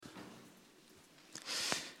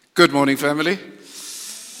Good morning, family.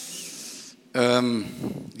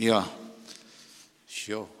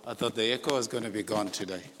 Sure. I thought the echo was going to be gone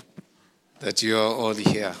today, that you are all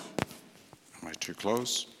here. Am I too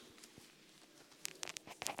close?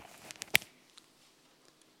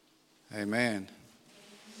 Amen.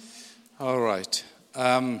 All right.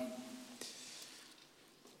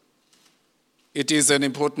 It is an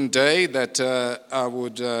important day that I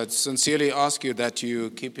would sincerely ask you that you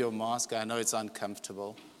keep your mask. I know it's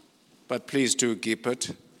uncomfortable, but please do keep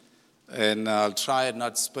it. And I'll try and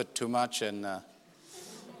not spit too much. And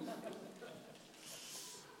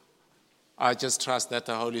I just trust that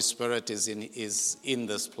the Holy Spirit is in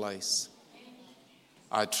this place.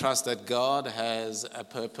 I trust that God has a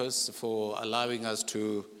purpose for allowing us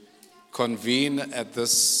to convene at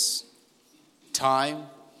this time.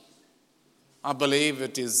 I believe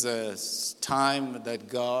it is a time that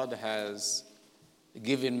God has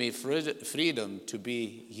given me freedom to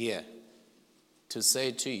be here, to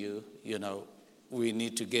say to you, we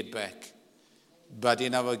need to get back. But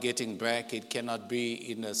in our getting back, it cannot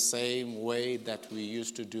be in the same way that we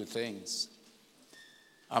used to do things.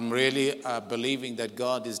 I'm really believing that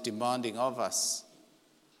God is demanding of us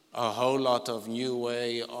a whole lot of new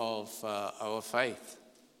way of our faith.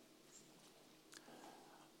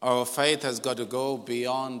 Our faith has got to go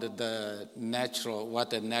beyond the natural,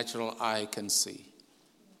 what a natural eye can see.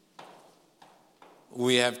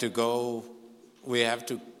 We have to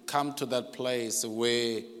come to that place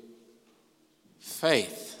where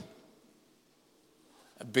faith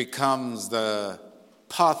becomes the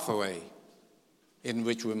pathway in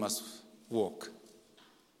which we must walk.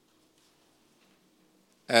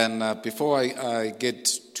 And before I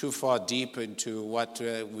get too far deep into what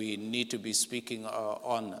we need to be speaking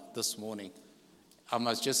on this morning, I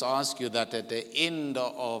must just ask you that at the end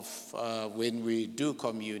of when we do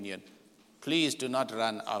communion, please do not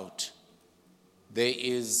run out. There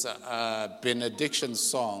is a benediction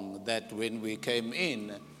song that when we came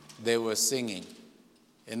in, they were singing.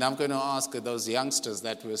 And I'm going to ask those youngsters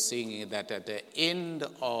that were singing that at the end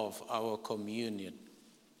of our communion,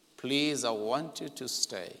 please, I want you to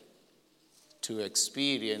stay to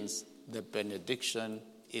experience the benediction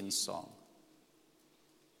in song.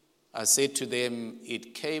 I said to them,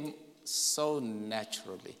 it came so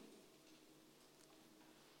naturally.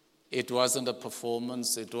 It wasn't a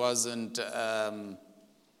performance. It wasn't a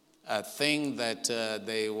thing that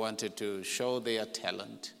they wanted to show their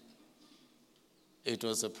talent. It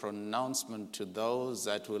was a pronouncement to those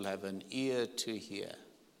that will have an ear to hear.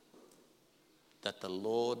 That the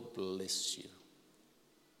Lord bless you.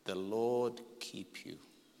 The Lord keep you.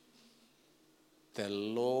 The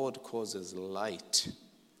Lord causes light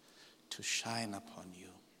to shine upon you.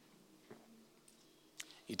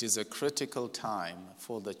 It is a critical time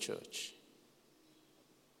for the church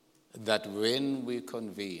that when we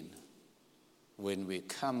convene, when we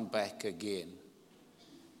come back again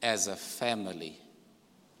as a family,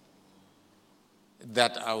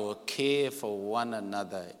 that our care for one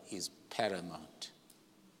another is paramount.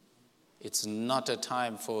 It's not a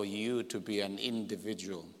time for you to be an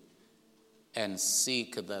individual and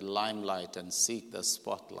seek the limelight and seek the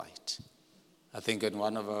spotlight. I think in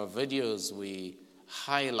one of our videos we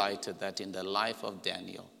highlighted that in the life of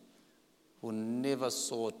Daniel, who never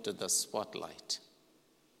sought the spotlight,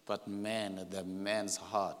 but the man's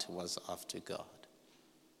heart was after God.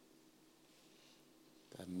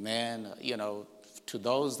 The man, to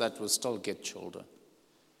those that will still get children,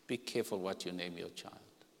 be careful what you name your child.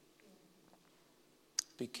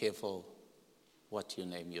 Be careful what you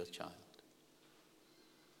name your child.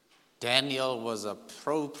 Daniel was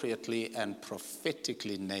appropriately and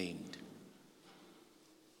prophetically named.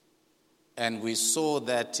 And we saw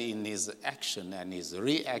that in his action and his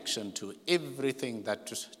reaction to everything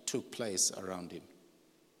that took place around him.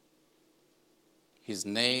 His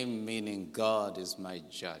name meaning God is my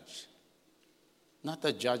judge. Not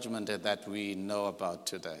the judgment that we know about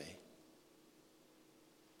today.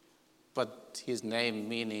 But his name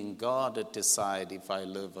meaning God decide if I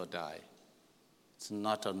live or die. It's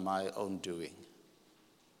not on my own doing.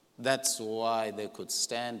 That's why they could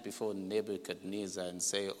stand before Nebuchadnezzar and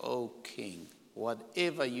say, "Oh king,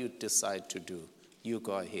 whatever you decide to do, you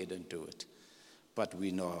go ahead and do it. But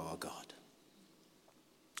we know our God.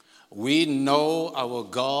 We know our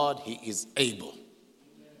God, he is able."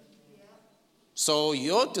 So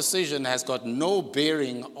your decision has got no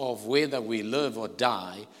bearing of whether we live or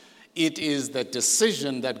die. It is the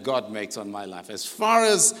decision that God makes on my life. As far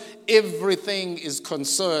as everything is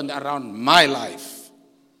concerned around my life,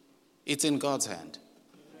 it's in God's hand.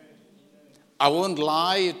 I won't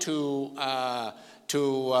lie to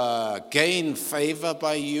to gain favor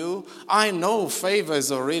by you. I know favor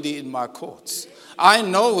is already in my courts. I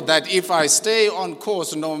know that if I stay on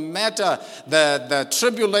course, no matter the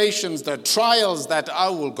tribulations, the trials that I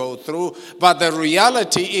will go through, but the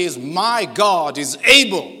reality is my God is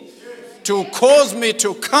able to cause me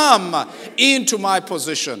to come into my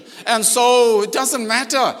position. And so it doesn't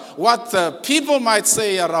matter what the people might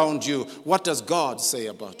say around you. What does God say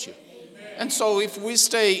about you? And so if we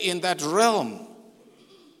stay in that realm,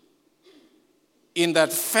 in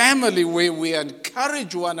that family where we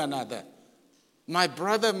encourage one another, my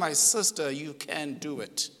brother, my sister, you can do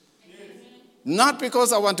it. Not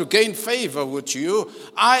because I want to gain favor with you.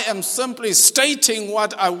 I am simply stating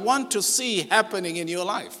what I want to see happening in your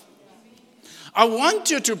life. I want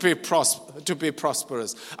you to be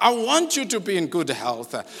prosperous. I want you to be in good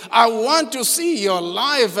health. I want to see your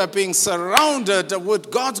life being surrounded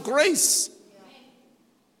with God's grace.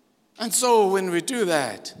 And so when we do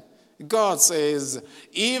that, God says,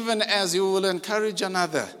 even as you will encourage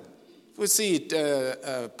another. We see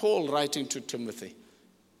it, Paul writing to Timothy.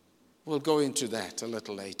 We'll go into that a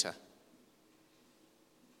little later.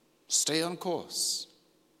 Stay on course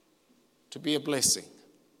to be a blessing.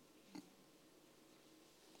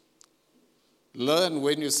 Learn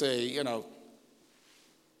when you say,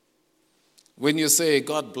 when you say,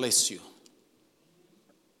 God bless you.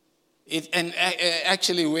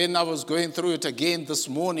 Actually, when I was going through it again this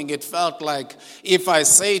morning, it felt like if I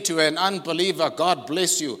say to an unbeliever, God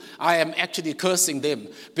bless you, I am actually cursing them.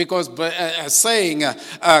 Because saying,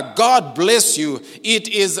 God bless you, it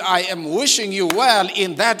is I am wishing you well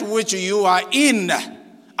in that which you are in.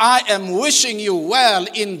 I am wishing you well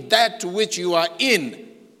in that which you are in.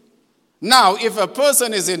 Now, if a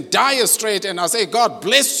person is in dire strait and I say, God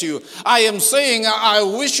bless you, I am saying, I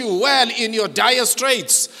wish you well in your dire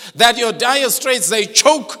straits. That your dire straits, they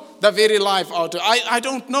choke the very life out of I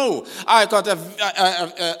don't know. I got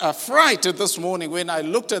a fright this morning when I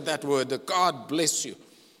looked at that word, God bless you,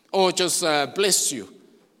 or just bless you.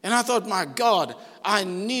 And I thought, my God, I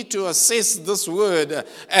need to assess this word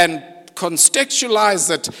and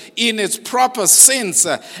contextualize it in its proper sense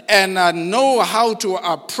and know how to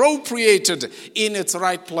appropriate it in its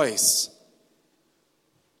right place.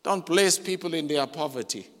 Don't bless people in their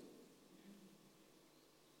poverty.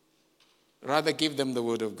 Rather give them the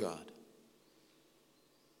word of God.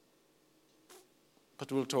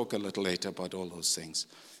 But we'll talk a little later about all those things.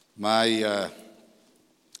 My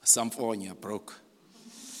symphonia broke.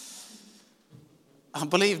 I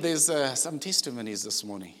believe there's some testimonies this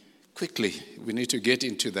morning. Quickly, we need to get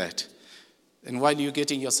into that. And while you're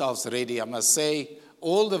getting yourselves ready, I must say,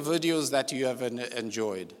 all the videos that you have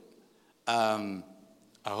enjoyed, I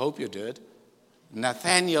hope you did.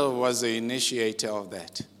 Nathaniel was the initiator of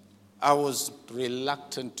that. I was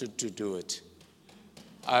reluctant to do it.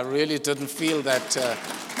 I really didn't feel that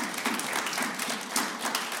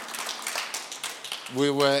we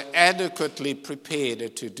were adequately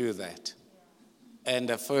prepared to do that. And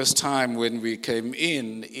the first time when we came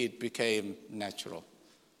in, it became natural.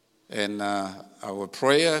 And our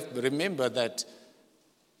prayer, remember that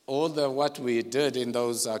all what we did in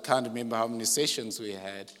those, I can't remember how many sessions we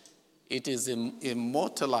had, it is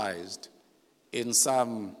immortalized in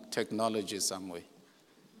some technology some way.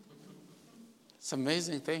 It's an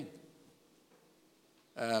amazing thing.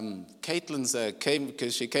 Caitlin's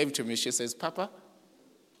because she came to me, she says, Papa,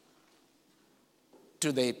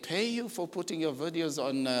 do they pay you for putting your videos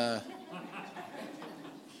on?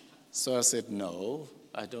 So I said, no,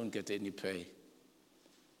 I don't get any pay.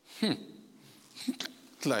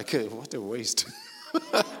 What a waste.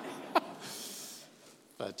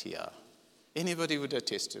 But yeah, anybody with a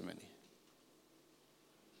testimony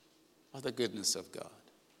of the goodness of God,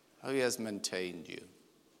 how he has maintained you,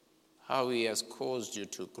 how he has caused you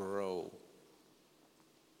to grow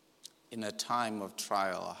in a time of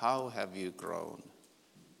trial. How have you grown?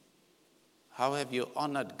 How have you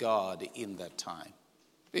honored God in that time?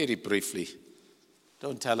 Very briefly.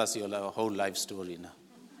 Don't tell us your whole life story now.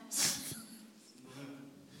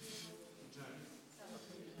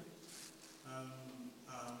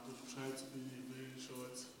 We'll try to be very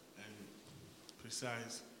short and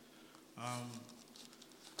precise.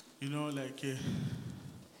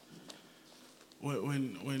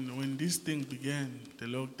 When this thing began, the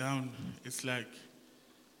lockdown, it's like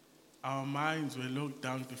our minds were locked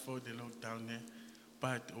down before the lockdown.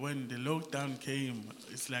 But when the lockdown came,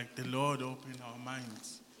 it's like the Lord opened our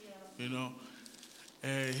minds. Yeah.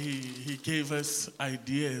 He gave us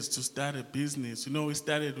ideas to start a business. We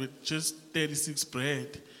started with just 36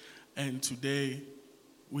 bread. And today,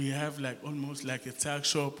 we have almost like a tuck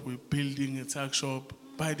shop. We're building a tuck shop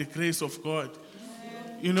by the grace of God.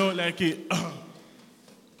 you know, like,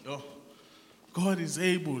 oh, God is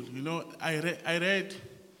able. You know, I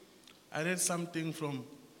read something from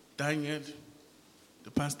Daniel,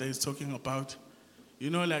 the pastor is talking about. You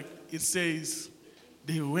know, like it says,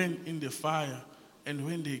 they went in the fire, and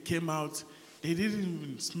when they came out, they didn't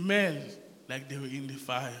even smell like they were in the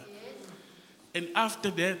fire. And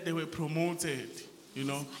after that, they were promoted, you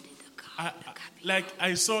know.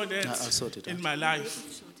 I saw that in my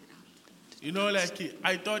life. You know, like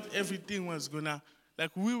I thought everything was gonna,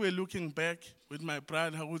 like we were looking back with my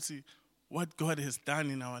brother, I would see what God has done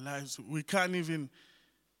in our lives. We can't even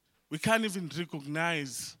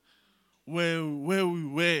recognize where we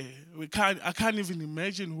were. I can't even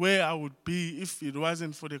imagine where I would be if it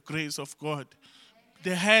wasn't for the grace of God.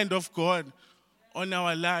 The hand of God on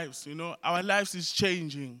our lives, you know. Our lives is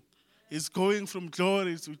changing. It's going from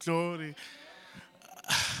glory to glory.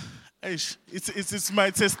 It's my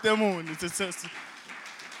testimony.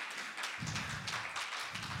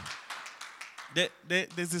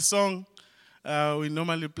 There's a song we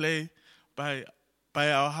normally play by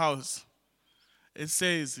our house. It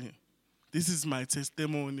says, "This is my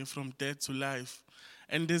testimony from death to life."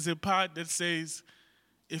 And there's a part that says,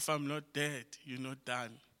 "If I'm not dead, you're not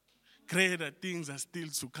done. Greater things are still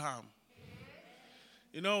to come."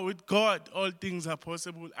 You know, with God, all things are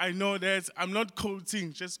possible. I know that I'm not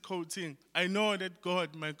just quoting. I know that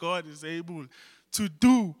God, my God, is able to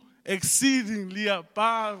do exceedingly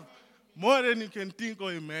above, more than you can think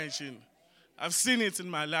or imagine. I've seen it in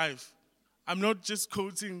my life. I'm not just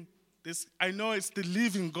quoting this. I know it's the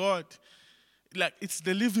living God. Like, it's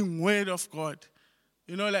the living word of God.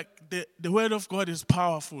 You know, like, the word of God is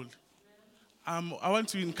powerful. I want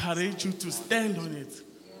to encourage you to stand on it.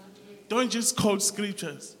 Don't just quote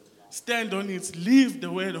scriptures. Stand on it. Live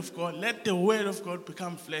the word of God. Let the word of God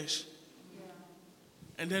become flesh.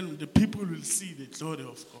 And then the people will see the glory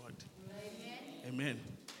of God. Amen.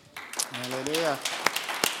 Hallelujah.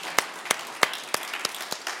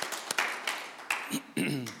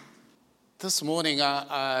 This morning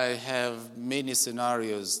I have many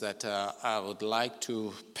scenarios that I would like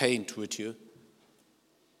to paint with you.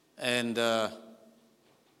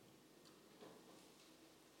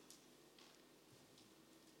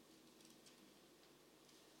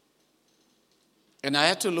 And I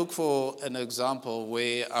had to look for an example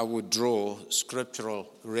where I would draw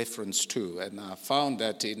scriptural reference to. And I found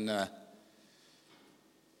that in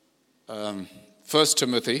 1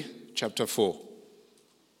 Timothy chapter 4,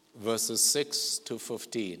 verses 6 to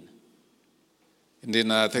 15. And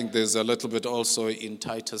then I think there's a little bit also in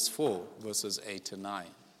Titus 4, verses 8 to 9.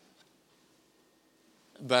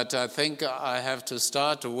 But I think I have to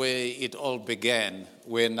start where it all began,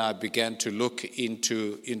 when I began to look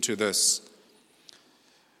into this.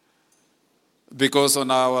 Because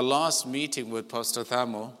on our last meeting with Pastor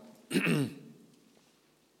Thamo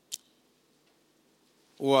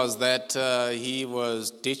was that he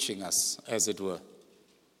was ditching us, as it were.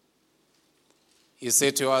 He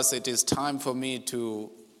said to us, "It is time for me to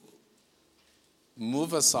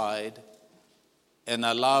move aside and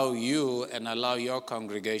allow you and allow your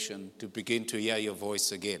congregation to begin to hear your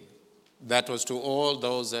voice again." That was to all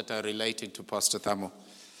those that are related to Pastor Thamo.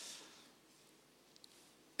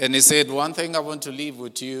 And he said, "One thing I want to leave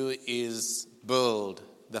with you is build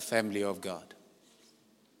the family of God.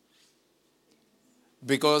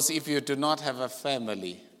 Because if you do not have a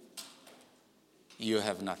family, you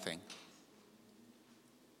have nothing."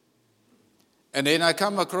 And then I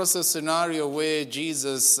come across a scenario where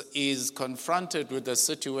Jesus is confronted with a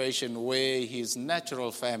situation where his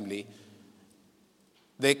natural family,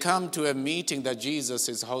 they come to a meeting that Jesus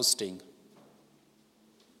is hosting.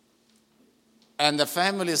 And the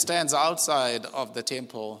family stands outside of the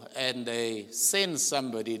temple and they send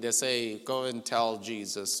somebody. They say, "Go and tell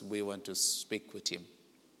Jesus we want to speak with him."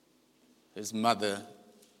 His mother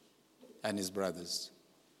and his brothers.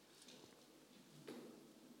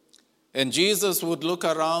 And Jesus would look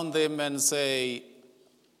around them and say,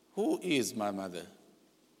 "Who is my mother?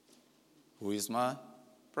 Who is my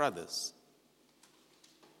brothers?"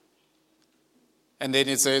 And then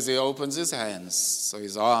it says he opens his hands, so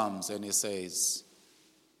his arms, and he says,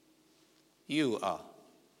 "You are."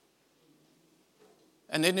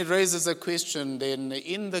 And then it raises a question then,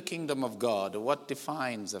 in the kingdom of God, what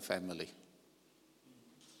defines a family?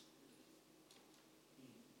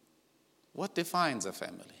 What defines a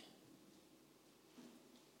family?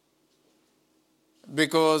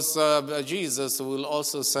 Because Jesus will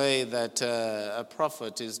also say that a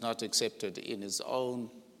prophet is not accepted in his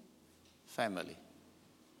own family.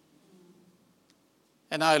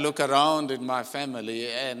 And I look around in my family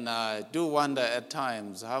and I do wonder at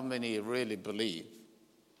times how many really believe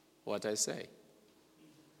what I say.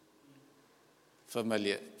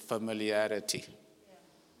 Familiarity.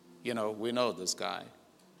 We know this guy.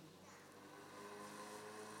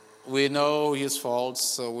 We know his faults,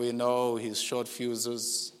 so we know his short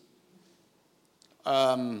fuses.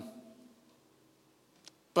 But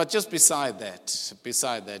just beside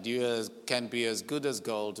that, you can be as good as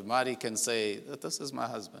gold. Mari can say, this is my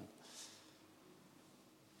husband.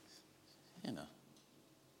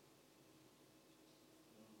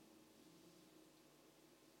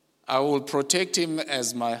 I will protect him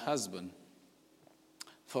as my husband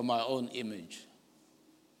for my own image.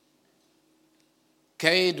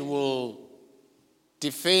 Cade will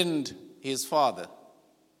defend his father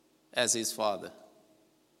as his father.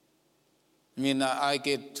 I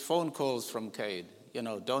get phone calls from Cade.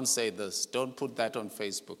 Don't say this. Don't put that on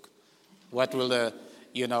Facebook. What will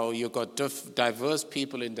you've got diverse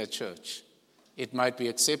people in the church. It might be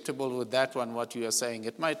acceptable with that one, what you are saying.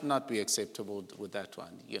 It might not be acceptable with that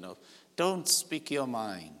one, Don't speak your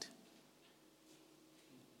mind.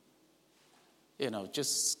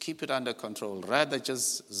 Just keep it under control. Rather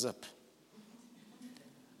just zip.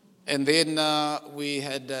 And then we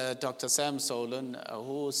had Dr. Sam Solon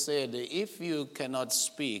who said, if you cannot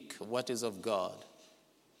speak what is of God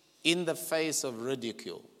in the face of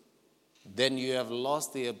ridicule, then you have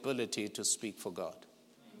lost the ability to speak for God.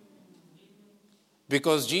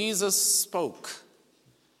 Because Jesus spoke,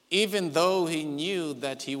 even though he knew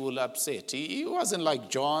that he will upset. He wasn't like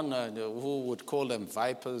John, who would call them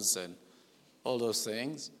vipers and all those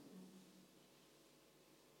things.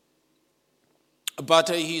 But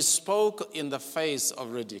he spoke in the face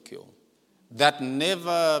of ridicule. That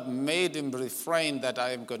never made him refrain that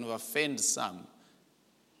I am going to offend some.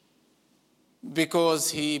 Because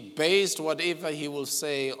he based whatever he will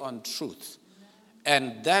say on truth.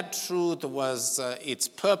 And that truth was, its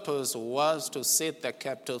purpose was to set the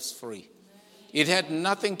captives free. It had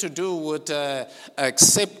nothing to do with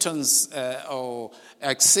acceptance or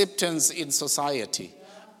acceptance in society.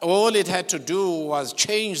 All it had to do was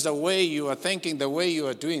change the way you are thinking, the way you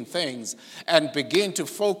are doing things, and begin to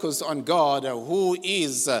focus on God, who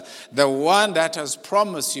is the one that has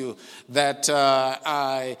promised you that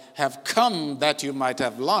I have come that you might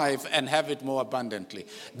have life and have it more abundantly.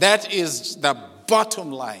 That is the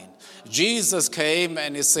bottom line. Jesus came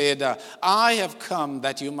and he said, I have come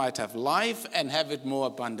that you might have life and have it more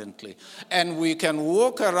abundantly. And we can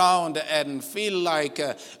walk around and feel like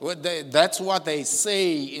that's what they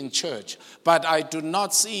say in church, but I do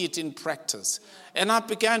not see it in practice. And I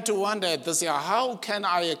began to wonder this year, how can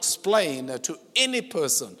I explain to any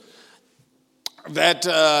person that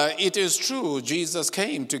it is true Jesus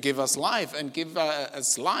came to give us life and give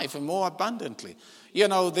us life more abundantly? There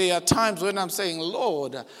are times when I'm saying,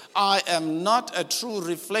 Lord, I am not a true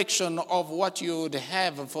reflection of what you would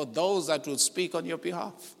have for those that would speak on your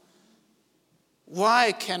behalf.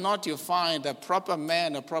 Why cannot you find a proper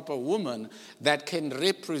man, a proper woman that can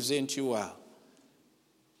represent you well?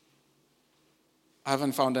 I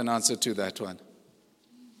haven't found an answer to that one.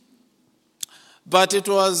 But it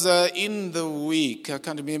was in the week, I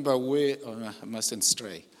can't remember where, I mustn't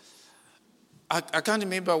stray. I can't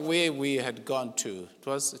remember where we had gone to. It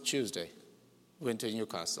was a Tuesday. We went to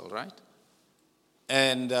Newcastle, right?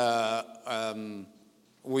 And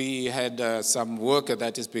we had some work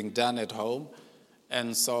that is being done at home.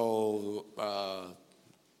 And so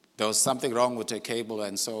there was something wrong with the cable,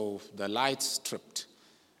 and so the lights tripped.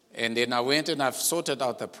 And then I went and I've sorted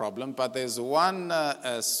out the problem, but there's one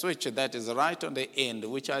switch that is right on the end,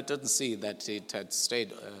 which I didn't see that it had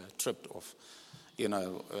stayed tripped off.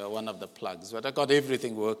 One of the plugs. But I got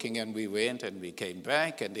everything working, and we went and we came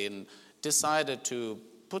back and then decided to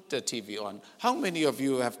put the TV on. How many of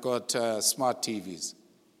you have got smart TVs?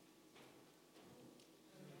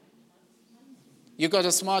 You got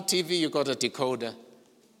a smart TV, you got a decoder.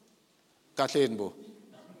 Katlenbo.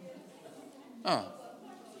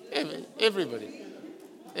 Everybody.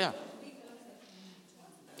 Yeah.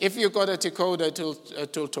 If you got a decoder,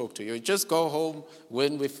 it'll talk to you. Just go home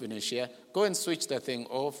when we finish here. Go and switch the thing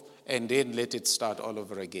off and then let it start all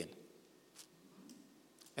over again.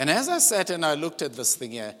 And as I sat and I looked at this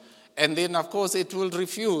thing here, and then, of course, it will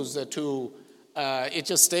refuse to, it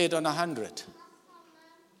just stayed on 100.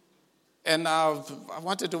 And I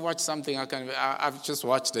wanted to watch something. I've just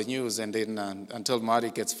watched the news and then until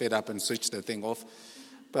Mari gets fed up and switch the thing off.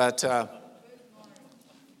 But,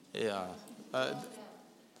 yeah.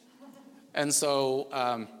 And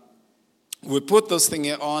so we put this thing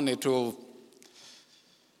on, it will,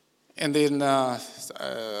 and then, I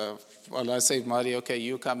said, Mari, okay,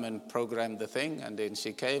 you come and program the thing. And then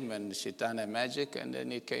she came and she done her magic and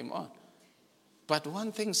then it came on. But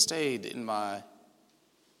one thing stayed in my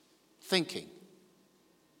thinking,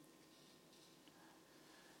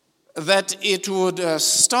 that it would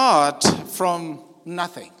start from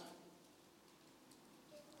nothing.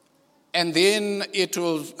 And then it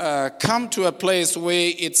will come to a place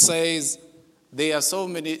where it says there are so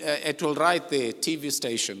many, it will write there TV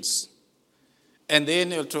stations. And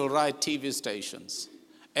then it will write TV stations.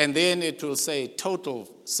 And then it will say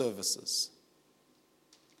total services.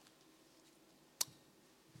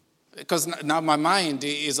 Because now my mind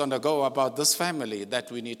is on the go about this family that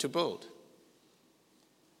we need to build.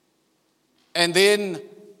 And then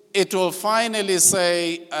it will finally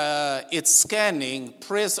say, it's scanning,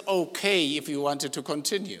 press OK if you wanted to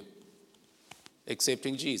continue.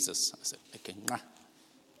 Accepting Jesus. I said, okay,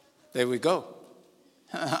 there we go.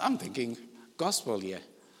 I'm thinking gospel here.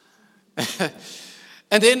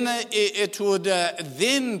 And then it would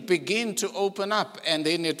then begin to open up, and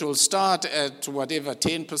then it will start at whatever,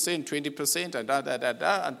 10%, 20%, and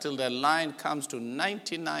until the line comes to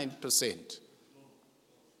 99%.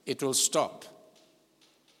 It will stop.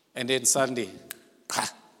 And then suddenly,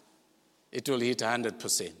 it will hit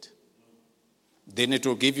 100%. Then it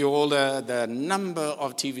will give you all the number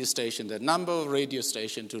of TV stations, the number of radio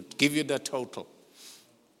stations to give you the total.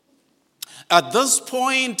 At this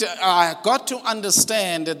point, I got to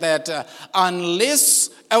understand that unless,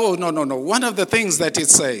 one of the things that it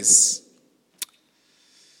says,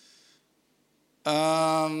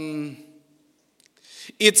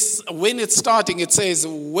 it's when it's starting, it says,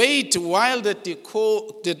 wait while the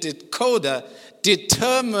decoder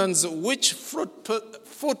determines which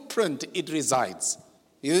footprint it resides.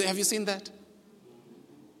 Have you seen that?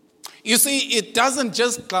 You see, it doesn't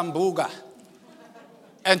just klambuga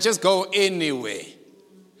and just go anywhere.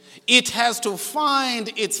 It has to find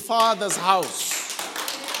its father's house.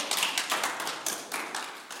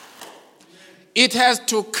 It has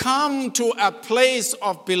to come to a place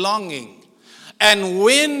of belonging. And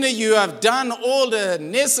when you have done all the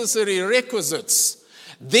necessary requisites,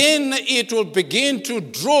 then it will begin to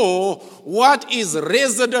draw what is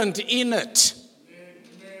resident in it.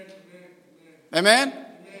 Amen?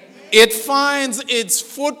 It finds its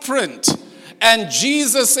footprint. And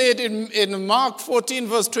Jesus said in Mark 14,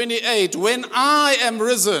 verse 28, when I am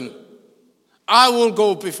risen, I will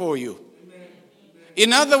go before you.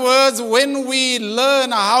 In other words, when we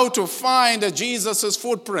learn how to find Jesus'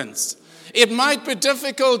 footprints, it might be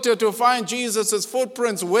difficult to find Jesus'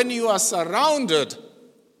 footprints when you are surrounded,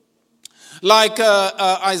 like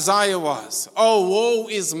Isaiah was. Oh, woe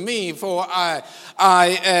is me, for I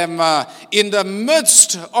am in the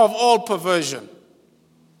midst of all perversion.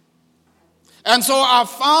 And so I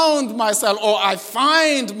find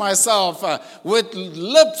myself with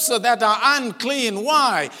lips that are unclean.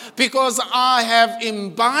 Why? Because I have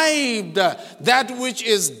imbibed that which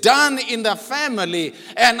is done in the family,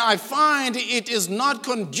 and I find it is not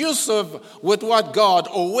conducive with what God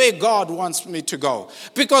or where God wants me to go.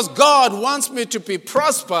 Because God wants me to be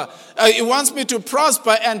prosper. He wants me to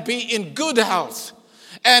prosper and be in good health.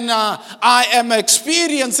 And I am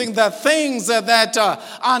experiencing the things that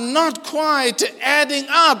are not quite adding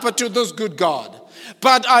up to this good God.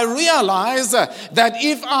 But I realize that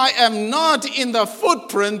if I am not in the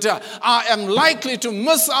footprint, I am likely to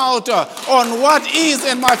miss out on what is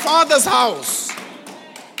in my Father's house.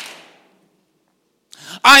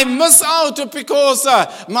 I miss out because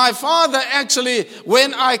my Father actually,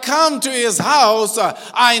 when I come to his house,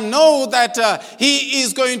 I know that he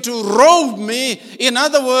is going to robe me. In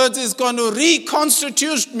other words, he's going to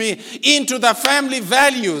reconstitute me into the family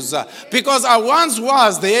values. Because I once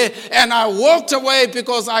was there and I walked away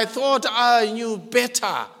because I thought I knew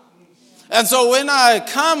better. And so when I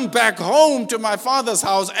come back home to my Father's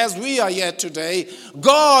house, as we are here today,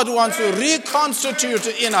 God wants to reconstitute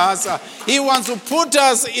in us. He wants to put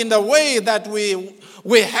us in the way that we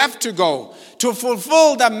have to go to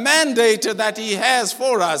fulfill the mandate that he has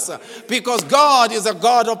for us. Because God is a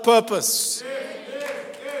God of purpose.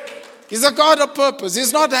 He's a God of purpose.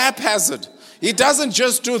 He's not haphazard. He doesn't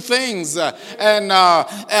just do things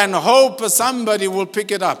and hope somebody will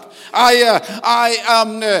pick it up. I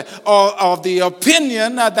am of the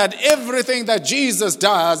opinion that everything that Jesus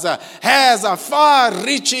does has a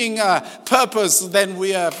far-reaching purpose than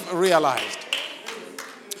we have realized.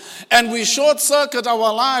 And we short-circuit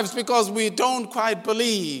our lives because we don't quite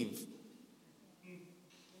believe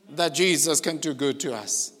that Jesus can do good to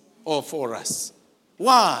us or for us.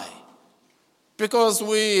 Why? Because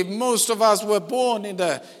most of us were born in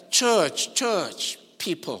the church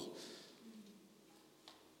people.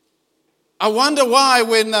 I wonder why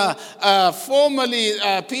when formerly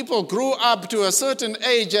people grew up to a certain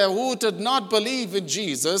age who did not believe in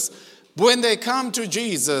Jesus, when they come to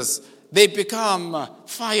Jesus, they become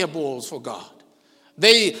fireballs for God.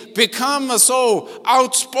 They become so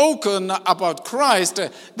outspoken about Christ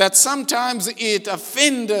that sometimes it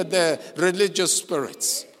offended the religious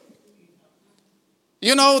spirits.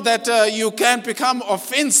 You know that you can become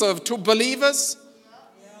offensive to believers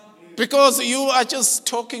because you are just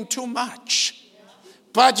talking too much.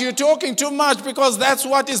 But you're talking too much because that's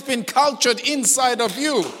what has been cultured inside of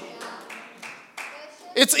you.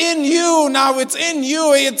 It's in you now. It's in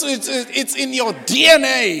you. It's in your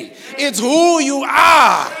DNA. It's who you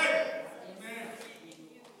are.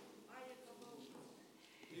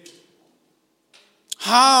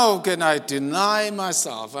 How can I deny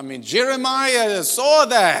myself? I mean, Jeremiah saw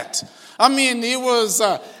that. I mean, he was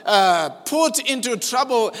put into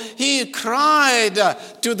trouble. He cried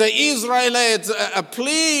to the Israelites,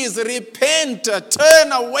 please repent,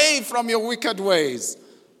 turn away from your wicked ways.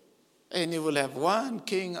 And you will have one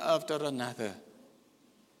king after another.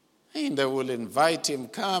 And they will invite him,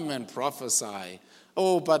 come and prophesy.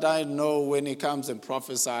 Oh, but I know when he comes and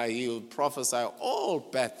prophesy, he will prophesy all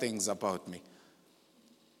bad things about me.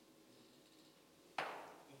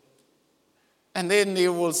 And then he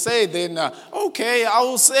will say, okay, I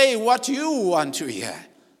will say what you want to hear.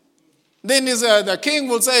 Then the king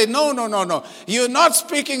will say, no, you're not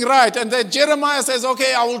speaking right. And then Jeremiah says,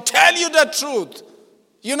 okay, I will tell you the truth.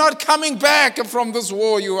 You're not coming back from this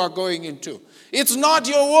war you are going into. It's not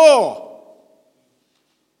your war.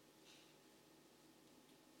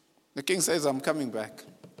 The king says, I'm coming back.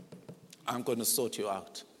 I'm going to sort you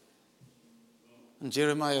out. And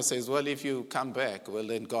Jeremiah says, well, if you come back, well,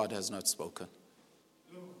 then God has not spoken.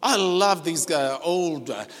 I love these old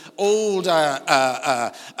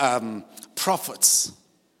prophets.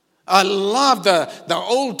 I love the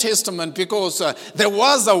Old Testament because there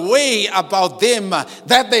was a way about them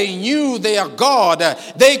that they knew their God.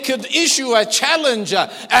 They could issue a challenge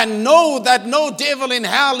and know that no devil in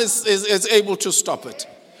hell is able to stop it.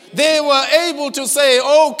 They were able to say,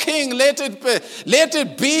 oh, king, let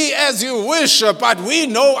it be as you wish, but we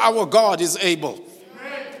know our God is able.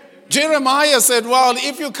 Jeremiah said, well,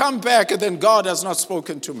 if you come back, then God has not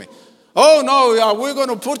spoken to me. Oh, no, we're going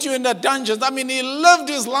to put you in the dungeons. I mean, he lived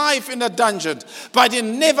his life in the dungeon, but he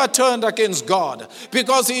never turned against God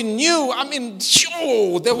because he knew,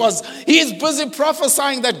 he's busy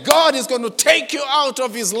prophesying that God is going to take you out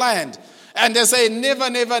of his land. And they say, never,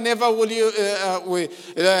 never, never will you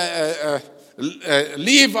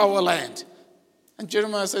leave our land. And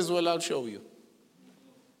Jeremiah says, well, I'll show you.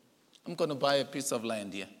 I'm going to buy a piece of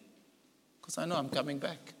land here. Because I know I'm coming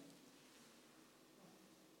back.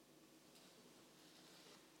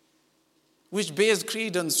 Which bears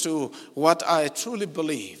credence to what I truly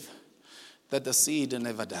believe, that the seed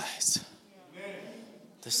never dies. Amen.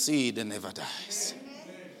 The seed never dies.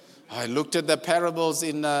 Amen. I looked at the parables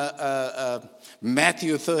in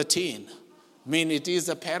Matthew 13. I mean, it is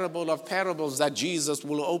a parable of parables that Jesus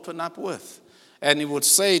will open up with. And he would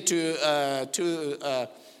say to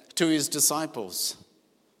his disciples,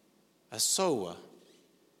 a sower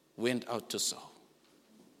went out to sow.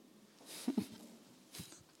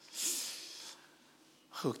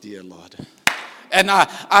 Oh, dear Lord. And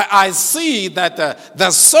I see that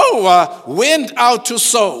the sower went out to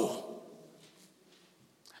sow.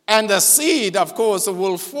 And the seed, of course,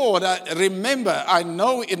 will fall. Remember, I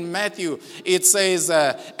know in Matthew it says,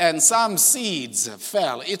 and some seeds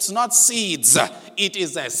fell. It's not seeds, it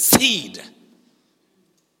is a seed.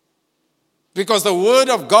 Because the word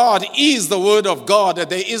of God is the word of God.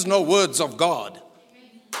 There is no words of God.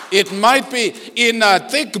 It might be in a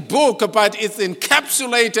thick book, but it's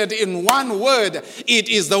encapsulated in one word. It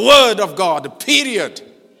is the word of God, period.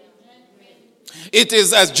 It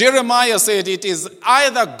is, as Jeremiah said, it is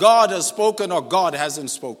either God has spoken or God hasn't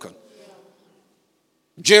spoken.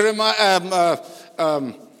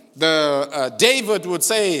 David would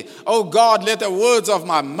say, oh God, let the words of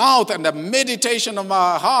my mouth and the meditation of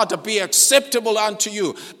my heart be acceptable unto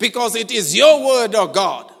you, because it is your word, oh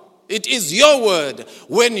God. It is your word.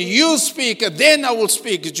 When you speak, then I will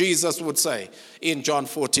speak, Jesus would say in John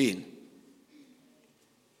 14.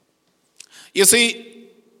 You see,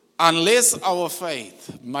 unless our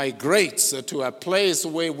faith migrates to a place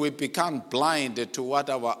where we become blinded to what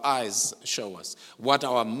our eyes show us, what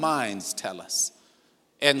our minds tell us,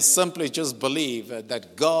 and simply just believe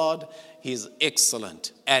that God is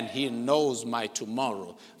excellent and he knows my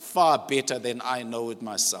tomorrow far better than I know it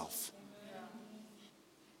myself.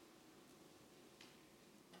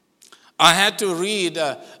 I had to read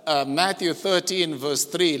Matthew 13, verse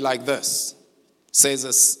 3 like this. It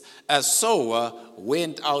says, a sower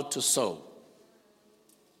went out to sow.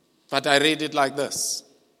 But I read it like this.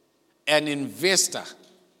 An investor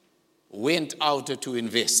went out to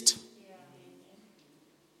invest.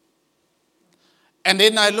 And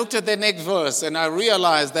then I looked at the next verse and I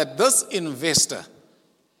realized that this investor,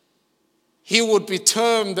 he would be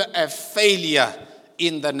termed a failure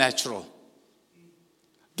in the natural.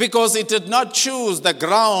 Because he did not choose the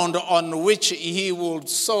ground on which he would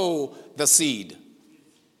sow the seed.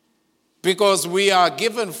 Because we are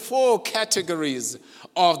given 4 categories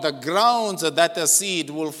of the grounds that the seed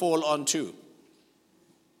will fall onto.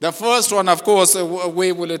 The first one, of course,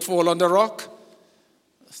 where will it fall? On the rock?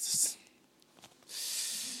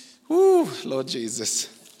 Ooh, Lord Jesus.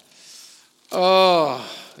 Oh,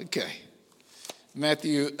 okay.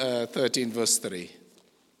 Matthew 13, verse 3,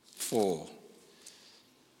 4.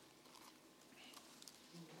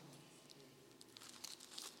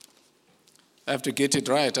 I have to get it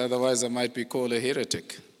right, otherwise I might be called a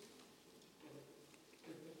heretic.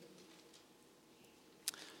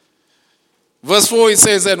 Verse 4, it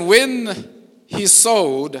says, and when he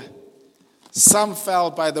sowed, some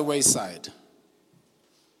fell by the wayside.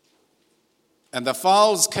 And the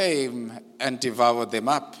fowls came and devoured them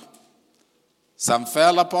up. Some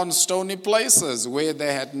fell upon stony places where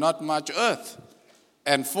they had not much earth.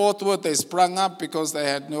 And forthwith they sprung up because they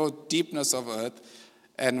had no deepness of earth.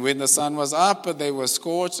 And when the sun was up, they were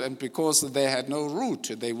scorched, and because they had no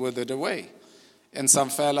root, they withered away. And some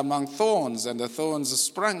fell among thorns, and the thorns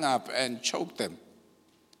sprung up and choked them.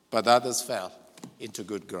 But others fell into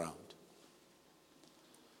good ground.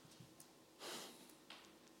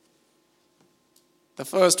 The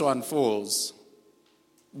first one falls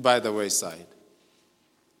by the wayside.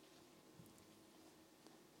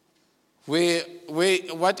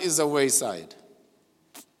 What is a wayside?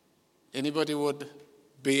 Anybody would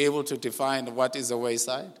be able to define what is a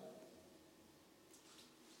wayside?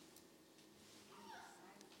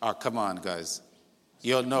 Oh, come on, guys.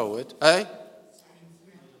 You'll know it. Eh?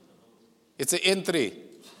 It's an N3.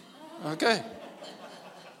 Okay.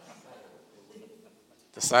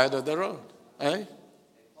 The side of the road. Eh?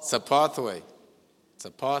 It's a pathway. It's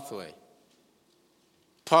a pathway.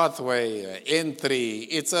 Pathway, N3.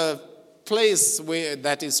 It's a place where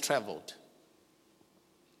that is traveled.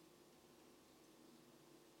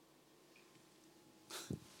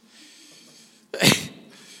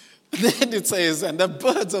 Then it says, and the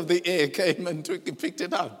birds of the air came and picked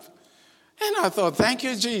it up. And I thought, thank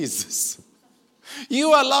you, Jesus. You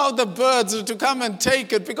allow the birds to come and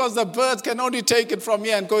take it because the birds can only take it from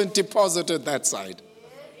here and go and deposit it that side.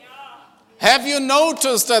 Have you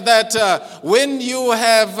noticed that when you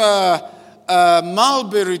have a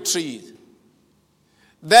mulberry tree,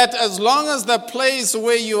 that as long as the place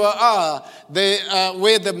where you are,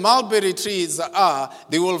 where the mulberry trees are,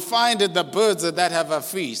 they will find the birds that have a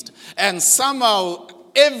feast. And somehow,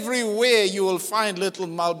 everywhere you will find little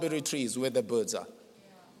mulberry trees where the birds are.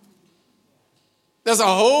 There's a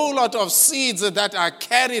whole lot of seeds that are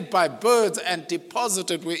carried by birds and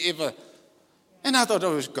deposited wherever. And I thought,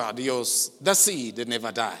 oh God, the seed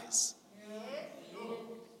never dies.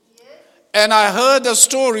 And I heard a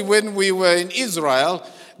story when we were in Israel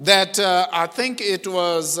that I think it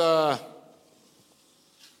was,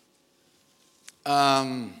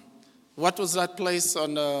 what was that place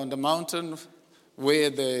on the mountain where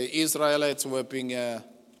the Israelites were being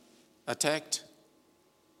attacked?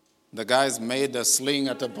 The guys made a sling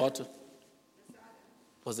at the bottom.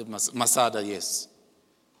 Was it Masada? Yes.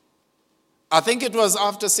 I think it was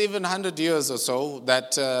after 700 years or so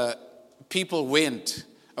that people went.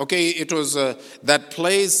 Okay, it was that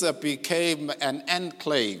place became an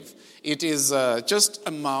enclave. It is just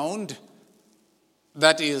a mound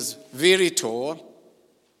that is very tall,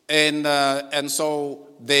 and so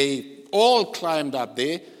they all climbed up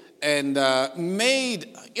there and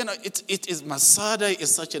made. It is Masada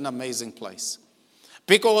is such an amazing place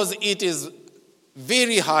because it is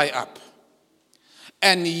very high up,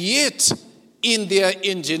 and yet in their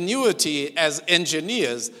ingenuity as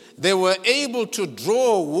engineers, they were able to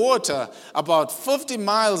draw water about 50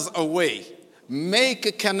 miles away,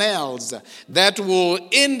 make canals that will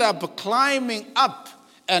end up climbing up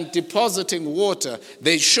and depositing water.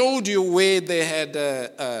 They showed you where they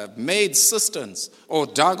had made cisterns or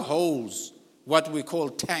dug holes, what we call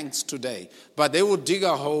tanks today. But they would dig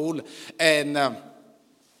a hole and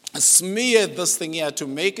smear this thing here to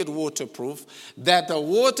make it waterproof, that the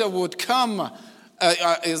water would come,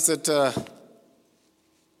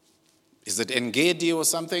 is it En-Gedi or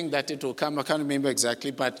something that it will come? I can't remember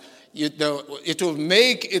exactly, but it will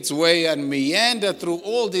make its way and meander through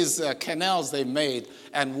all these canals they made,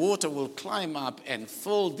 and water will climb up and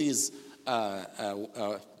fill these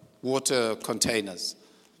water containers.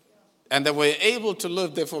 And they were able to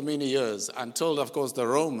live there for many years until, of course, the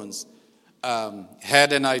Romans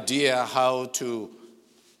had an idea how to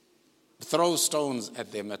throw stones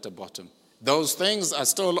at them at the bottom. Those things are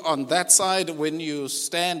still on that side. When you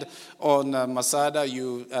stand on Masada,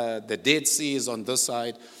 the Dead Sea is on this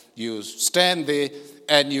side. You stand there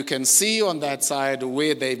and you can see on that side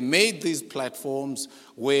where they made these platforms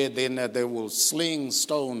where then they will sling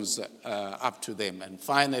stones up to them and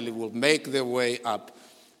finally will make their way up,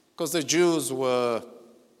 because the Jews were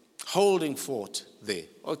holding fort there.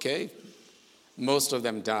 Okay, most of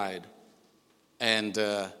them died, and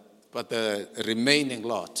but the remaining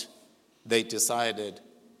lot, they decided,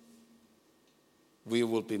 we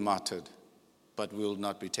will be martyred, but we will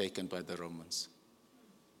not be taken by the Romans.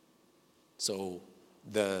 So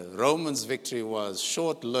the Romans' victory was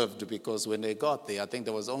short-lived, because when they got there, I think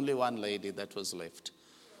there was only one lady that was left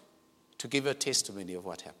to give a testimony of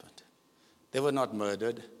what happened. They were not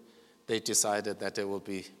murdered. They decided that they will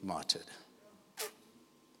be martyred,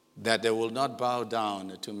 that they will not bow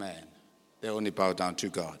down to man. They only bow down to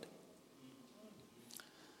God.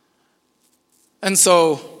 And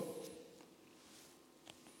so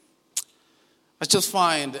I just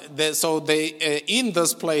find that, so they in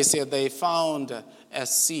this place here, they found a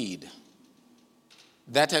seed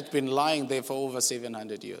that had been lying there for over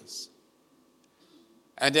 700 years.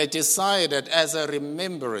 And they decided, as a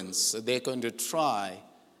remembrance, they're going to try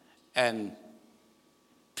and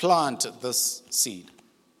plant this seed.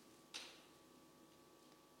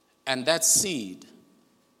 And that seed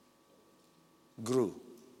grew.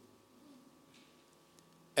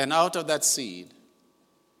 And out of that seed,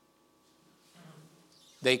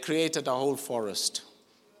 they created a whole forest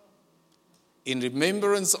in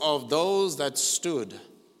remembrance of those that stood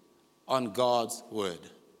on God's word.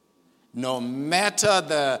 No matter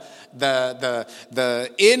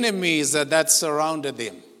the enemies that surrounded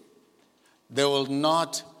them, they will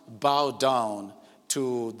not bow down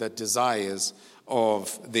to the desires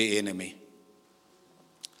of the enemy.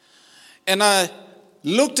 And I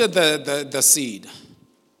looked at the seed.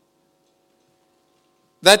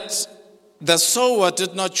 That the sower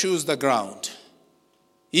did not choose the ground.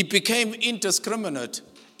 He became indiscriminate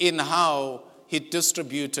in how he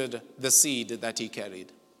distributed the seed that he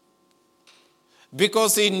carried.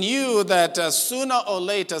 Because he knew that sooner or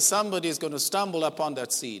later somebody is going to stumble upon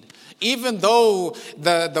that seed. Even though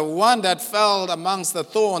the one that fell amongst the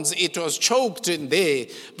thorns, it was choked in there.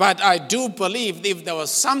 But I do believe if there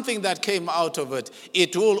was something that came out of it,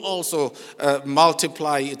 it will also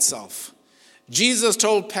multiply itself. Jesus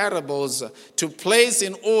told parables to place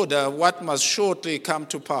in order what must shortly come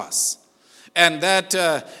to pass. And that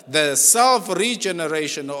the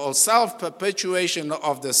self-regeneration or self-perpetuation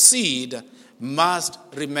of the seed must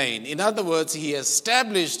remain. In other words, he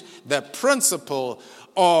established the principle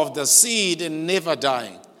of the seed never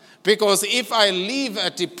dying. Because if I leave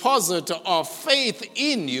a deposit of faith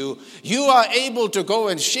in you, you are able to go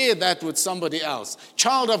and share that with somebody else.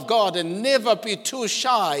 Child of God, and never be too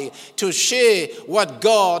shy to share what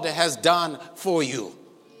God has done for you.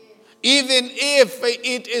 Even if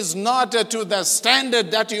it is not to the standard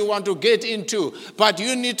that you want to get into, but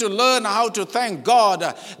you need to learn how to thank God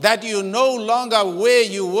that you're no longer where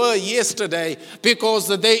you were yesterday, because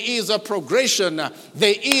there is a progression,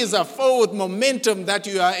 there is a forward momentum that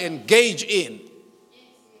you are engaged in.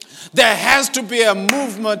 There has to be a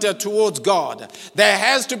movement towards God. There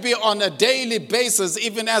has to be on a daily basis,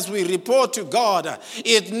 even as we report to God.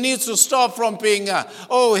 It needs to stop from being,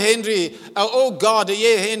 oh God,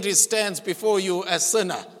 yeah, Henry stands before you a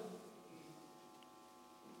sinner.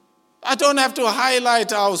 I don't have to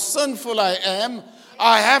highlight how sinful I am.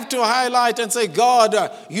 I have to highlight and say, God,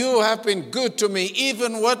 you have been good to me.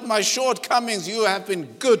 Even with my shortcomings, you have been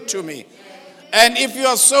good to me. And if you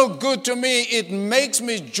are so good to me, it makes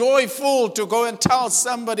me joyful to go and tell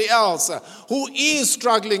somebody else who is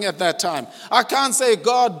struggling at that time. I can't say,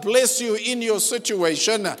 God bless you in your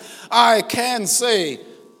situation. I can say,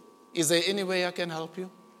 is there any way I can help you?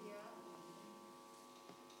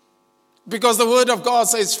 Because the word of God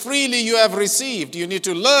says, freely you have received. You need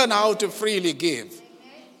to learn how to freely give.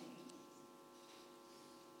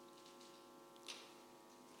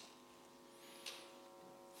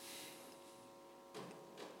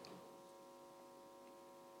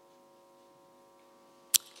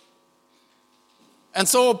 And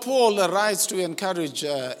so Paul writes to encourage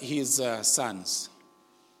his sons,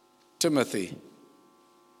 Timothy.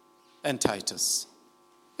 and Titus.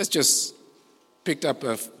 Let's just pick up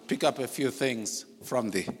a few things from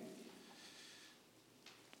there.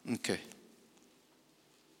 Okay.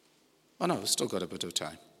 Oh no, we've still got a bit of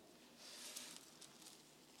time.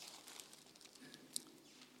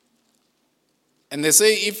 And they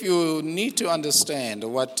say if you need to understand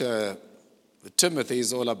what Timothy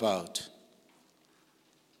is all about,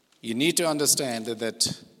 you need to understand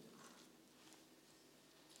that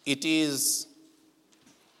it is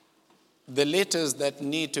the letters that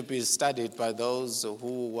need to be studied by those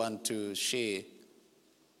who want to share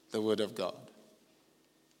the Word of God.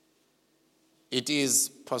 It is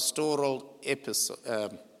pastoral epistles.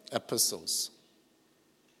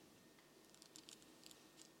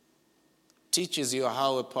 Teaches you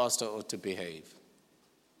how a pastor ought to behave.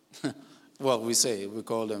 Well, we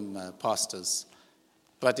call them pastors,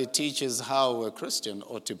 but it teaches how a Christian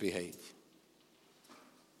ought to behave.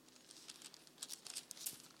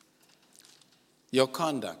 Your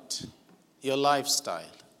conduct, your lifestyle,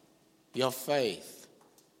 your faith,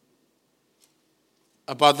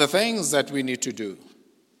 about the things that we need to do.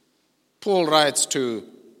 Paul writes to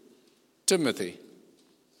Timothy.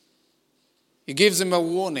 He gives him a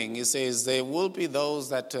warning. He says, there will be those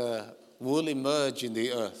that will emerge in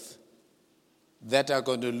the earth that are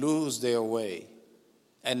going to lose their way,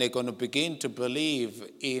 and they're going to begin to believe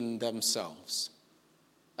in themselves.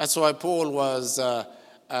 That's why Paul was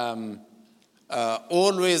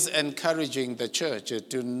always encouraging the church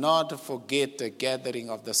to not forget the gathering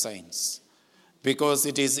of the saints, because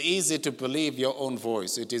it is easy to believe your own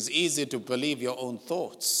voice. It is easy to believe your own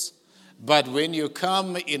thoughts. But when you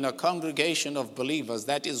come in a congregation of believers,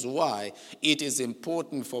 that is why it is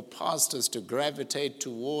important for pastors to gravitate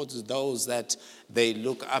towards those that they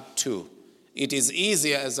look up to. It is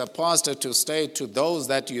easier as a pastor to stay to those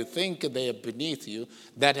that you think they are beneath you,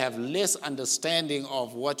 that have less understanding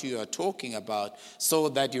of what you are talking about, so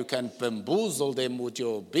that you can bamboozle them with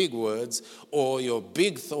your big words or your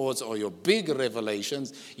big thoughts or your big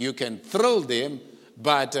revelations. You can thrill them,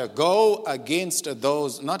 but go against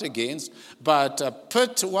those, not against, but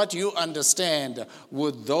put what you understand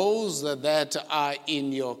with those that are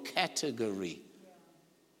in your category.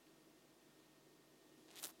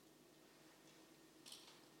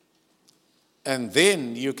 And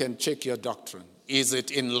then you can check your doctrine. Is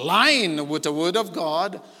it in line with the Word of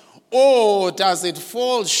God, or does it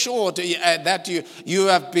fall short that you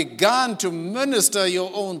have begun to minister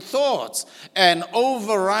your own thoughts and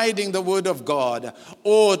overriding the Word of God?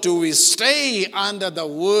 Or do we stay under the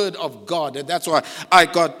Word of God? And that's why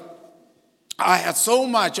I had so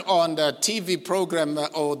much on the TV program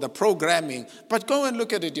or the programming, but go and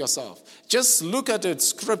look at it yourself. Just look at it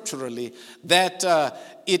scripturally, that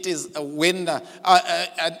it is when,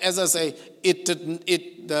 as I say,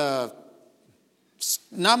 the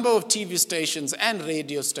number of TV stations and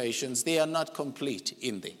radio stations, they are not complete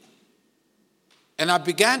in there. And I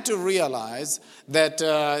began to realize that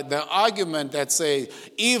the argument that says,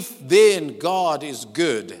 if then God is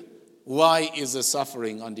good, why is the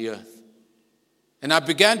suffering on the earth? And I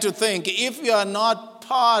began to think, if you are not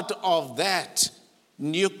part of that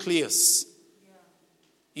nucleus,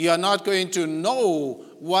 you are not going to know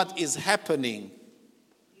what is happening.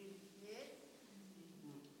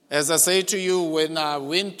 As I say to you, when I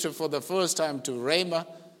went for the first time to Rhema,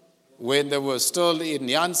 when they were still in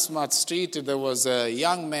Jan Smuts Street, there was a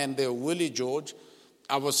young man there, Willie George.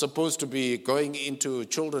 I was supposed to be going into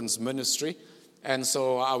children's ministry. And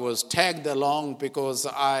so I was tagged along because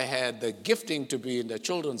I had the gifting to be in the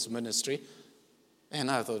children's ministry. And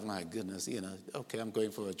I thought, my goodness, okay, I'm going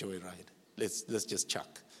for a joyride. Let's just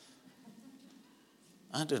chuck.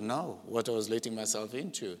 I didn't know what I was letting myself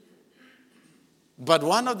into. But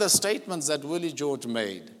one of the statements that Willie George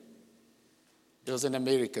made, he was an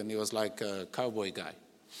American, he was like a cowboy guy.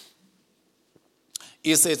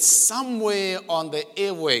 He said, somewhere on the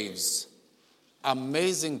airwaves,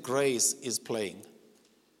 Amazing Grace is playing.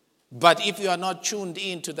 But if you are not tuned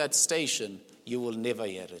into that station, you will never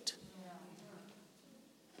hear it.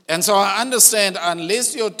 And so I understand,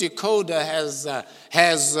 unless your decoder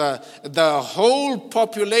has the whole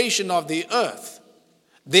population of the earth,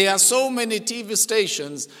 there are so many TV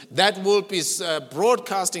stations that will be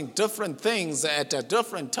broadcasting different things at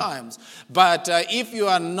different times. But if you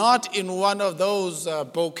are not in one of those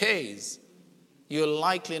bouquets, you're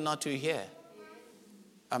likely not to hear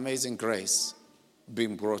Amazing Grace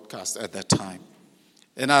being broadcast at that time.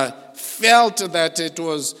 And I felt that it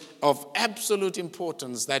was of absolute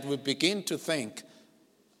importance that we begin to think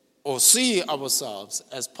or see ourselves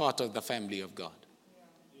as part of the family of God.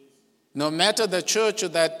 No matter the church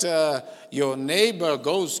that your neighbor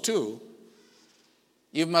goes to,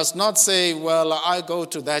 You must not say, well, I go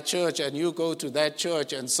to that church and you go to that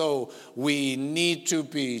church, and so we need to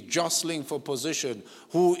be jostling for position.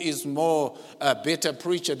 Who is more a better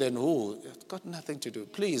preacher than who? It's got nothing to do.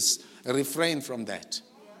 Please refrain from that.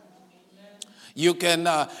 You can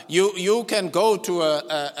go to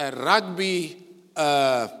a rugby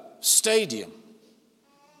stadium,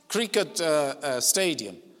 cricket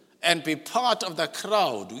stadium, and be part of the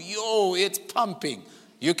crowd. Yo, it's pumping.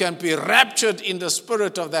 You can be raptured in the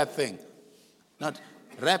spirit of that thing. Not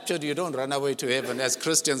raptured, you don't run away to heaven, as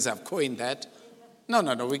Christians have coined that. No.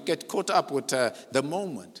 We get caught up with the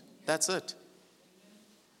moment. That's it.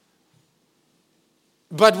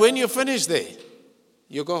 But when you finish there,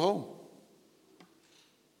 you go home.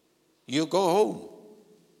 You go home.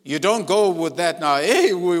 You don't go with that now,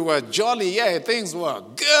 hey, we were jolly, yeah, things were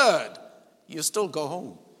good. You still go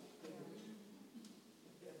home.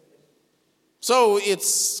 So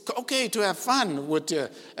it's okay to have fun with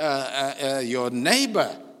your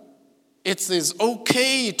neighbor. It is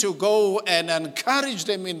okay to go and encourage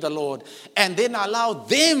them in the Lord and then allow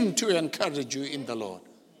them to encourage you in the Lord.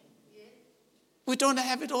 We don't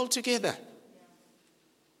have it all together.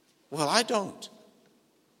 Well, I don't.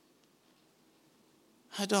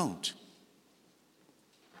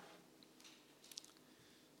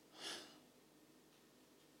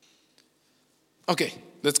 Okay,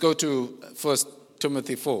 let's go to 1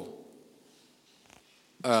 Timothy 4.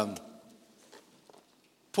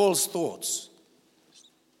 Paul's thoughts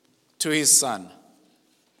to his son.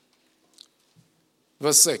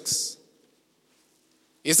 Verse 6.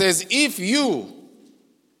 He says, if you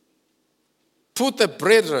put the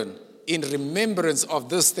brethren in remembrance of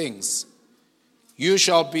these things, you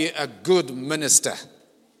shall be a good minister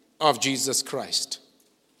of Jesus Christ,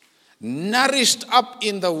 nourished up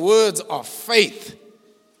in the words of faith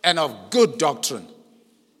and of good doctrine,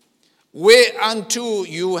 whereunto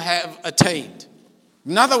you have attained.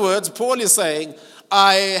 In other words, Paul is saying,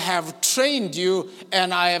 I have trained you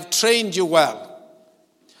and I have trained you well.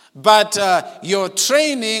 But your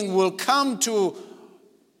training will come to,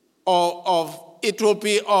 it will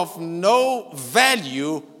be of no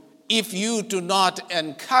value if you do not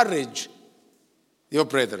encourage your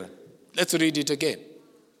brethren. Let's read it again.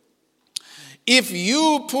 If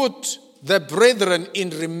you put the brethren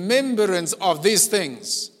in remembrance of these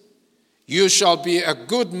things, you shall be a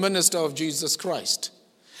good minister of Jesus Christ,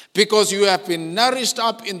 because you have been nourished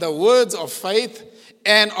up in the words of faith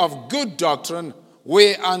and of good doctrine,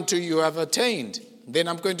 whereunto you have attained. Then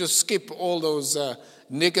I'm going to skip all those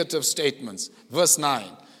negative statements. Verse 9.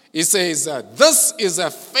 It says, this is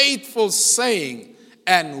a faithful saying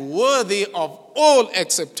and worthy of all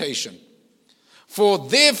acceptation. For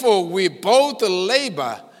therefore we both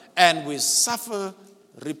labor and we suffer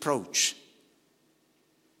reproach.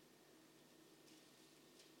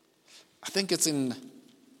 I think it's in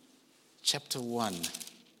chapter 1.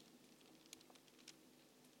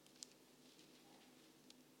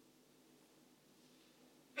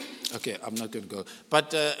 Okay, I'm not going to go.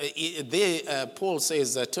 But there, Paul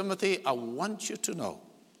says, Timothy, I want you to know,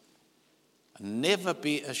 never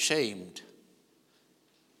be ashamed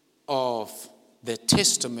of the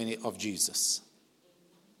testimony of Jesus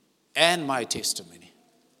and my testimony,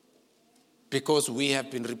 because we have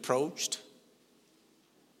been reproached,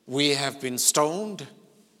 we have been stoned,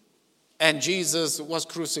 and Jesus was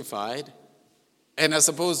crucified, and I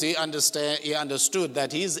suppose he understood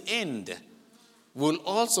that his end will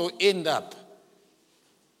also end up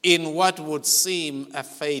in what would seem a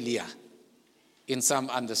failure in some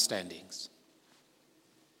understandings.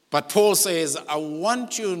 But Paul says, I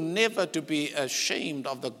want you never to be ashamed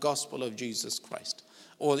of the gospel of Jesus Christ.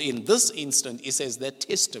 Or in this instant, he says the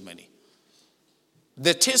testimony.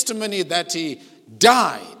 The testimony that he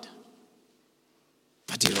died,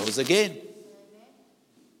 but he rose again.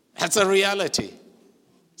 That's a reality.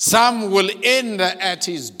 Some will end at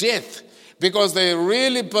his death, because they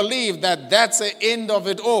really believe that that's the end of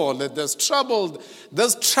it all, that this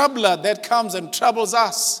troubler that comes and troubles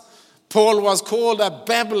us. Paul was called a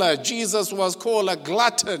babbler. Jesus was called a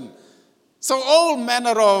glutton. So all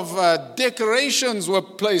manner of decorations were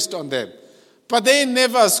placed on them. But they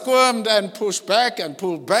never squirmed and pushed back and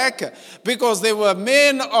pulled back, because they were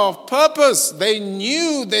men of purpose. They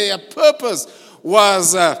knew their purpose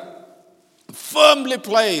was firmly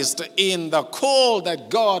placed in the call that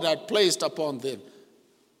God had placed upon them.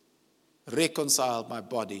 Reconcile my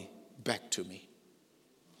body back to me.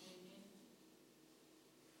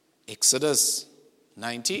 Exodus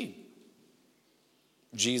 19.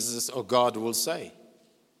 Jesus or God will say,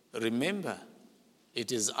 remember,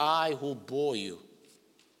 it is I who bore you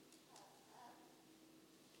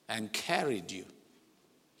and carried you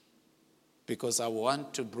because I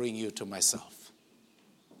want to bring you to myself.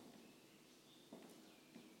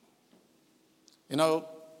 You know,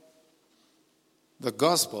 the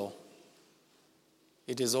gospel,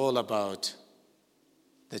 it is all about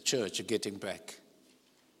the church getting back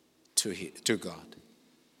to God.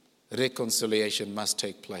 Reconciliation must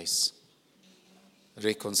take place.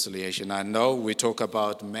 Reconciliation. I know we talk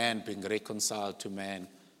about man being reconciled to man.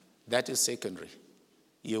 That is secondary.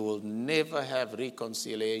 You will never have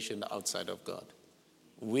reconciliation outside of God.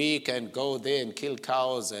 We can go there and kill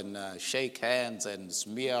cows and shake hands and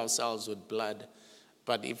smear ourselves with blood.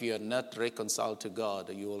 But if you are not reconciled to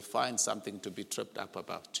God, you will find something to be tripped up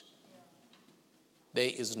about. There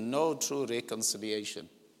is no true reconciliation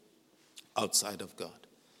outside of God.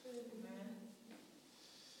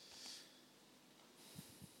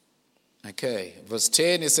 Okay, verse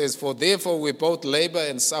 10, it says, "For therefore we both labor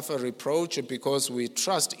and suffer reproach because we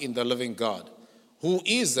trust in the living God, who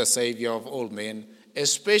is the Savior of all men,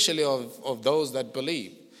 especially of those that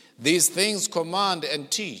believe. These things command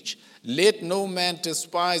and teach. Let no man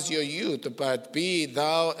despise your youth, but be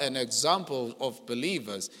thou an example of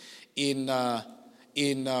believers in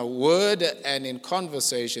word and in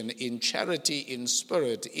conversation, in charity, in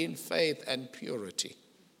spirit, in faith and purity."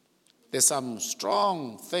 There's some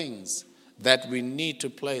strong things that we need to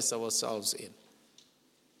place ourselves in.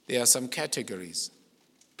 There are some categories.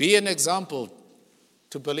 Be an example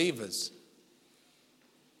to believers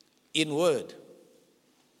in word,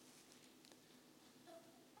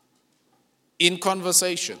 in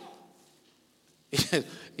conversation.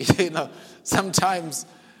 Sometimes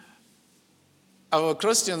our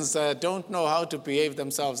Christians don't know how to behave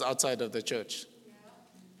themselves outside of the church.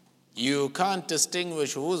 You can't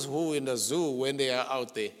distinguish who's who in the zoo when they are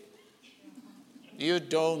out there. You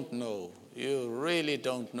don't know. You really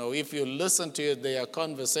don't know. If you listen to their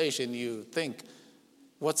conversation, you think,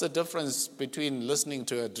 what's the difference between listening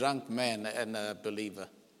to a drunk man and a believer?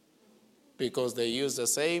 Because they use the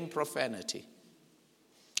same profanity.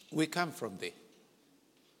 We come from there.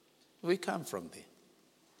 We come from there.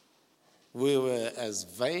 We were as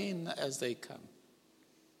vain as they come.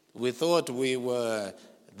 We thought we were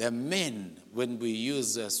the men when we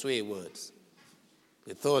use swear words.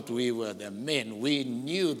 We thought we were the men. We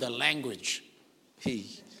knew the language.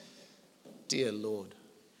 Dear Lord.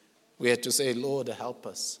 We had to say, Lord, help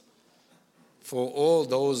us. For all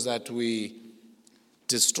those that we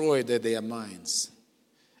destroyed their minds.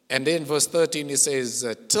 And then verse 13, it says,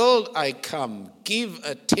 "Till I come, give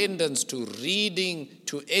attendance to reading,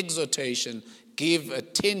 to exhortation, give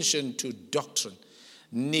attention to doctrine.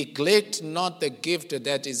 Neglect not the gift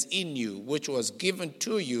that is in you, which was given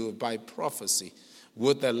to you by prophecy,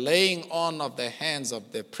 with the laying on of the hands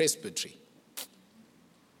of the presbytery."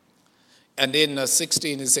 And in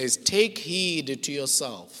 16 it says, "Take heed to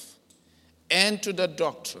yourself and to the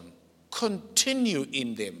doctrine. Continue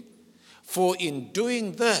in them. For in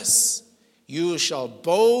doing this, you shall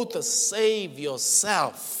both save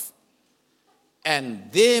yourself and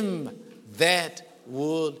them that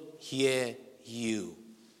will hear you."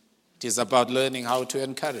 It is about learning how to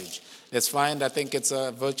encourage. Let's find, I think it's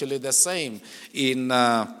virtually the same in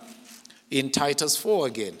Titus 4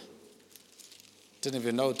 again. Didn't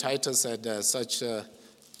even know Titus had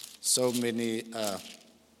so many.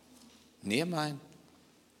 Near mine.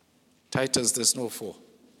 Titus, there's no 4.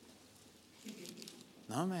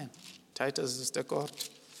 No, man. Titus is the God.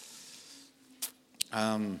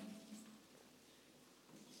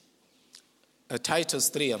 Titus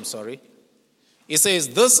 3, I'm sorry. He says,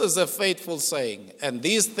 "This is a faithful saying, and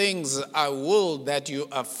these things I will that you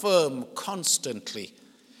affirm constantly,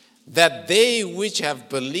 that they which have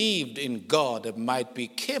believed in God might be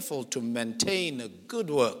careful to maintain good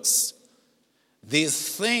works. These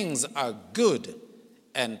things are good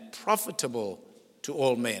and profitable to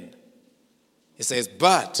all men." He says,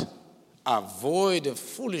 "But avoid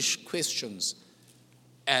foolish questions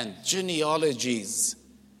and genealogies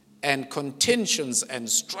and contentions and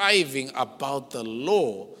striving about the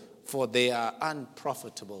law, for they are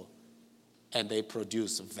unprofitable and they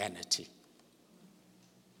produce vanity."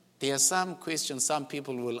 There are some questions some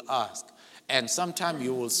people will ask, and sometimes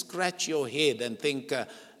you will scratch your head and think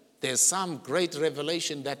there's some great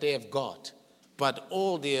revelation that they have got, but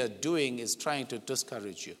all they are doing is trying to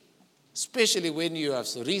discourage you, especially when you have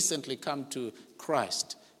recently come to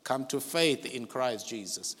Christ, come to faith in Christ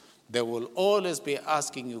Jesus. They will always be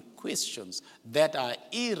asking you questions that are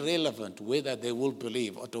irrelevant whether they will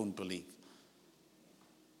believe or don't believe.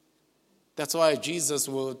 That's why Jesus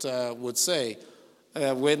would say,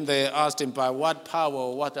 when they asked him, "By what power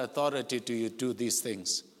or what authority do you do these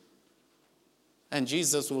things?" And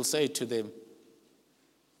Jesus will say to them,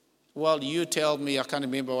 Well, you tell me, I can't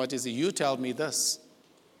remember what is it, you tell me this.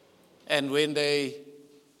 And when they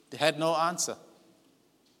had no answer,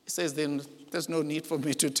 he says, then there's no need for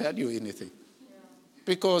me to tell you anything.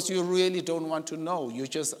 Because you really don't want to know. You're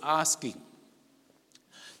just asking.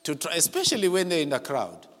 To try, especially when they're in the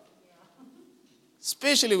crowd.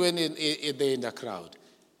 Especially when they're in the crowd.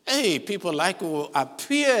 Hey, people like to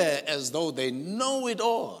appear as though they know it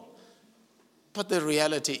all. But the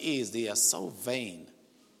reality is they are so vain.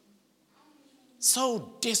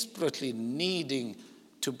 So desperately needing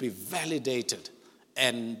to be validated.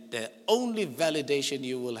 And the only validation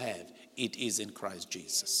you will have, it is in Christ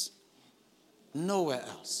Jesus. Nowhere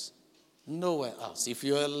else. Nowhere else. If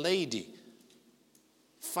you're a lady,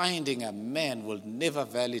 finding a man will never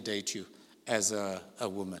validate you as a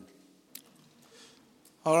woman.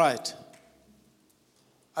 All right.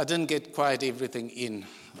 I didn't get quite everything in.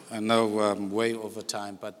 I know I'm way over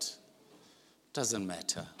time, but it doesn't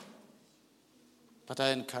matter. But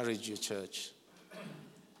I encourage you, church,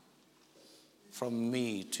 from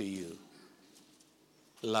me to you,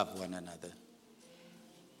 love one another.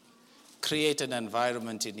 Create an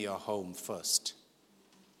environment in your home first.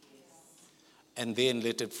 And then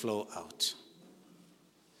let it flow out.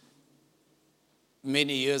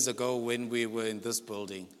 Many years ago when we were in this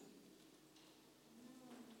building,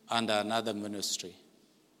 under another ministry,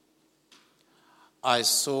 I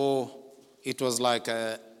saw it was like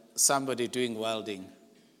somebody doing welding.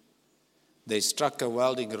 They struck a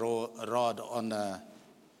welding rod on a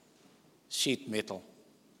sheet metal.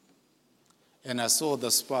 And I saw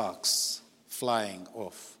the sparks flying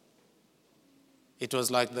off. It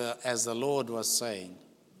was like as the Lord was saying,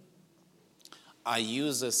 I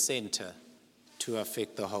use a center to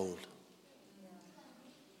affect the whole.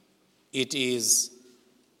 It is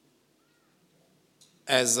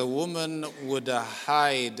as a woman would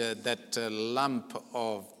hide that lump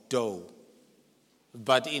of dough,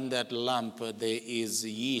 but in that lump there is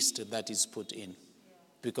yeast that is put in,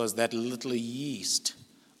 because that little yeast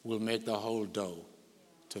will make the whole dough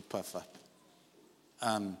to puff up.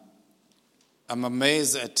 I'm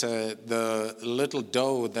amazed at the little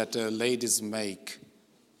dough that ladies make.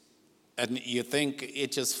 And you think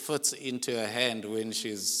it just fits into her hand when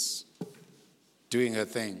she's doing her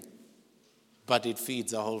thing. But it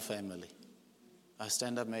feeds a whole family. I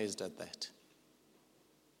stand amazed at that.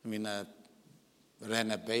 I mean, I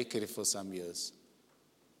ran a bakery for some years.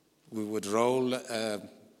 We would roll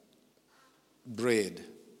bread.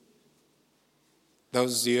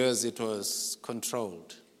 Those years it was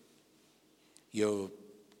controlled. Your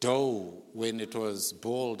dough, when it was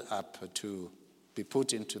boiled up to be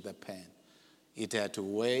put into the pan, it had to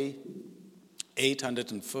weigh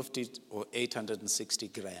 850 or 860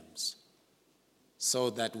 grams. So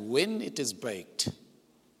that when it is baked,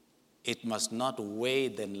 it must not weigh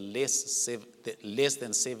less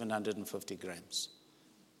than 750 grams.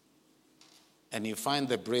 And you find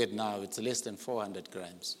the bread now, it's less than 400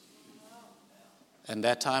 grams. And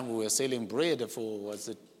that time we were selling bread for, was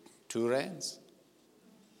it 2 rands?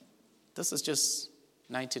 This is just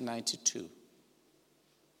 1992.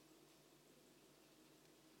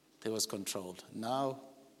 It was controlled. Now,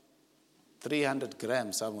 300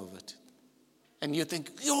 grams, some of it. And you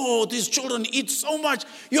think, yo, these children eat so much.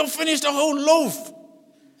 You've finished a whole loaf.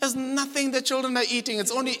 There's nothing the children are eating.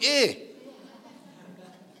 It's only air.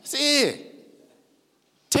 It's air.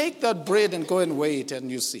 Take that bread and go and weigh it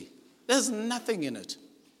and you see. There's nothing in it.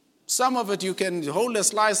 Some of it you can hold a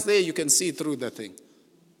slice there, you can see through the thing.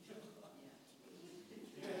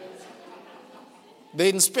 The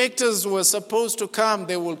inspectors were supposed to come.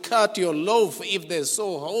 They will cut your loaf if there's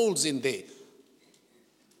so holes in there.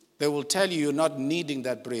 They will tell you you're not kneading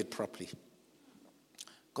that bread properly.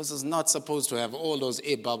 Because it's not supposed to have all those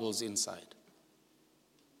air bubbles inside.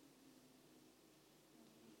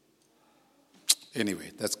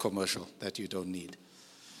 Anyway, that's commercial that you don't need.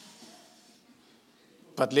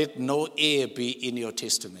 But let no air be in your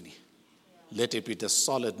testimony. Let it be the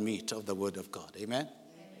solid meat of the Word of God. Amen?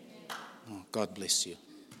 Oh, God bless you.